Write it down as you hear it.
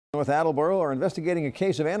North Attleborough are investigating a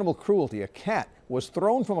case of animal cruelty. A cat was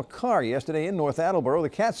thrown from a car yesterday in North Attleborough. The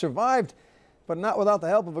cat survived, but not without the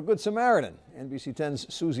help of a good Samaritan. NBC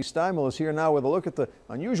 10's Susie Steimel is here now with a look at the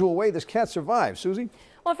unusual way this cat survived. Susie?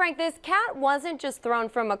 Well, Frank, this cat wasn't just thrown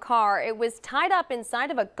from a car. It was tied up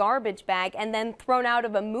inside of a garbage bag and then thrown out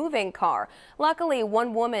of a moving car. Luckily,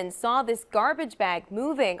 one woman saw this garbage bag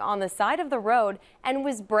moving on the side of the road and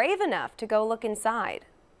was brave enough to go look inside.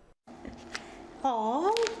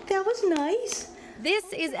 Oh, that was nice.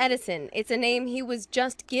 This is Edison. It's a name he was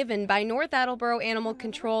just given by North Attleborough Animal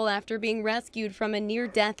Control after being rescued from a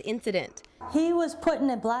near-death incident. He was put in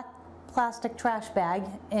a black plastic trash bag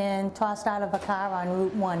and tossed out of a car on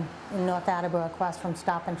Route 1 in North Attleborough across from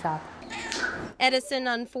Stop and Shop. Edison,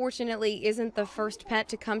 unfortunately, isn't the first pet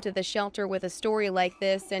to come to the shelter with a story like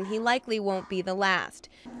this, and he likely won't be the last.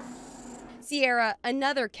 Sierra,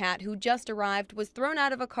 another cat who just arrived, was thrown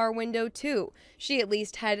out of a car window too. She at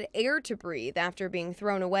least had air to breathe after being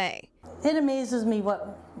thrown away. It amazes me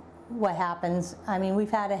what happens. I mean,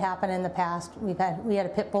 we've had it happen in the past. We had a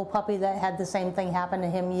pit bull puppy that had the same thing happen to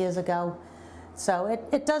him years ago. So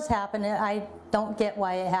it does happen. I don't get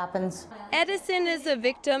why it happens. Edison is a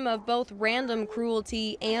victim of both random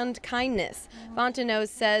cruelty and kindness. Fontenot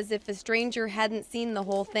says if a stranger hadn't seen the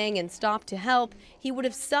whole thing and stopped to help, he would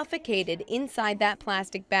have suffocated inside that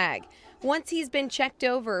plastic bag. Once he's been checked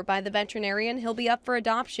over by the veterinarian, he'll be up for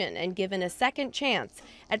adoption and given a second chance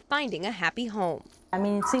at finding a happy home. I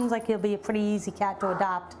mean, it seems like he'll be a pretty easy cat to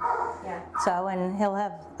adopt. Yeah. So, and he'll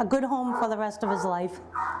have a good home for the rest of his life.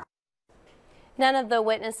 None of the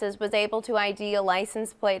witnesses was able to ID a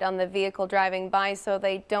license plate on the vehicle driving by, so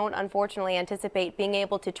they don't unfortunately anticipate being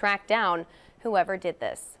able to track down whoever did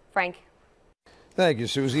this. Frank. Thank you,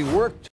 Susie. Worked